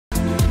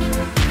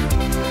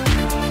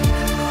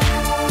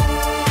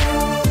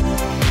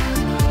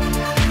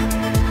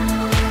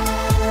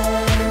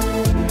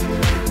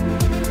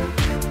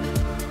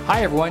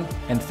Hi everyone,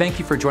 and thank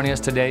you for joining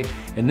us today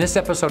in this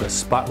episode of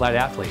Spotlight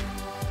Athlete.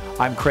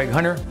 I'm Craig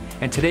Hunter,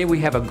 and today we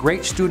have a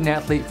great student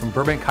athlete from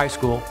Burbank High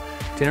School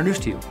to introduce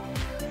to you.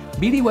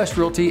 BD West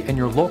Realty and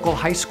your local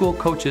high school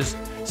coaches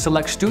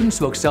select students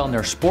who excel in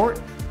their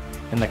sport,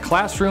 in the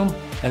classroom,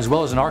 as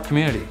well as in our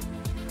community.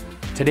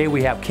 Today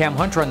we have Cam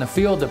Hunter on the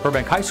field at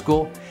Burbank High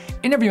School,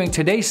 interviewing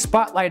today's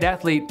Spotlight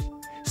Athlete,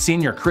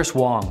 senior Chris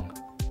Wong.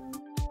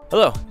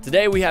 Hello,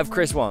 today we have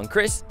Chris Wong.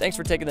 Chris, thanks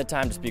for taking the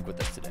time to speak with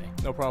us today.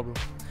 No problem.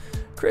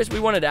 Chris,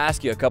 we wanted to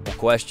ask you a couple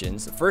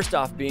questions. First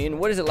off being,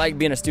 what is it like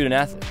being a student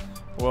athlete?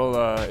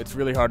 Well, it's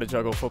really hard to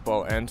juggle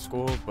football and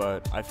school,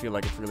 but I feel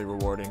like it's really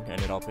rewarding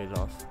and it all pays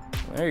off.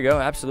 There you go,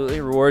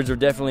 absolutely. Rewards are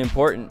definitely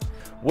important.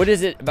 What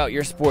is it about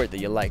your sport that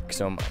you like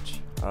so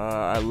much?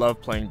 I love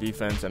playing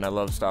defense and I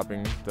love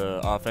stopping the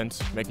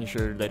offense, making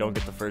sure they don't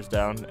get the first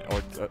down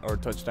or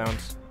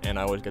touchdowns, and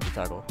I always get the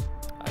tackle.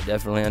 I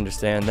definitely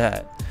understand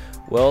that.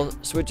 Well,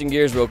 switching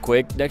gears real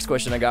quick, next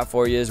question I got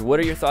for you is, what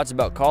are your thoughts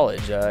about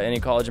college? Any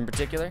college in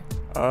particular?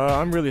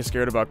 I'm really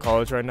scared about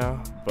college right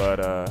now,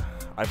 but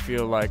I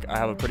feel like I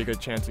have a pretty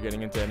good chance of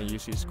getting into any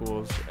UC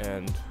schools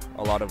and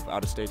a lot of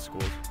out-of-state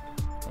schools.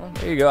 Well,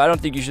 there you go. I don't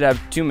think you should have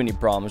too many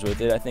problems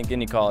with it. I think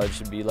any college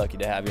should be lucky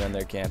to have you on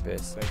their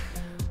campus.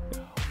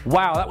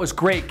 Wow, that was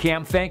great,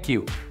 Cam. Thank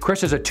you.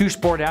 Chris is a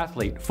two-sport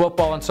athlete,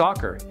 football and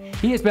soccer.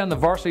 He has been on the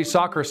varsity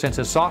soccer since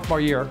his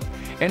sophomore year.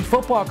 In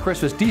football,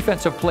 Chris was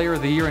Defensive Player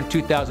of the Year in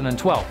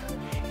 2012.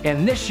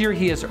 And this year,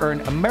 he has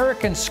earned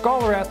American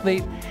Scholar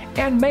Athlete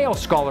and Male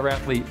Scholar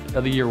Athlete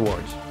of the Year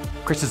awards.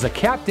 Chris is a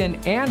captain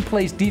and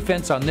plays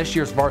defense on this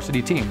year's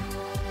varsity team.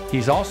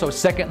 He's also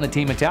second in the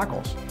team in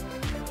tackles.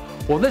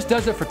 Well, this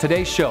does it for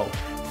today's show.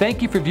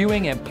 Thank you for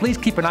viewing, and please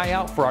keep an eye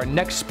out for our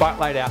next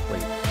Spotlight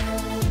Athlete.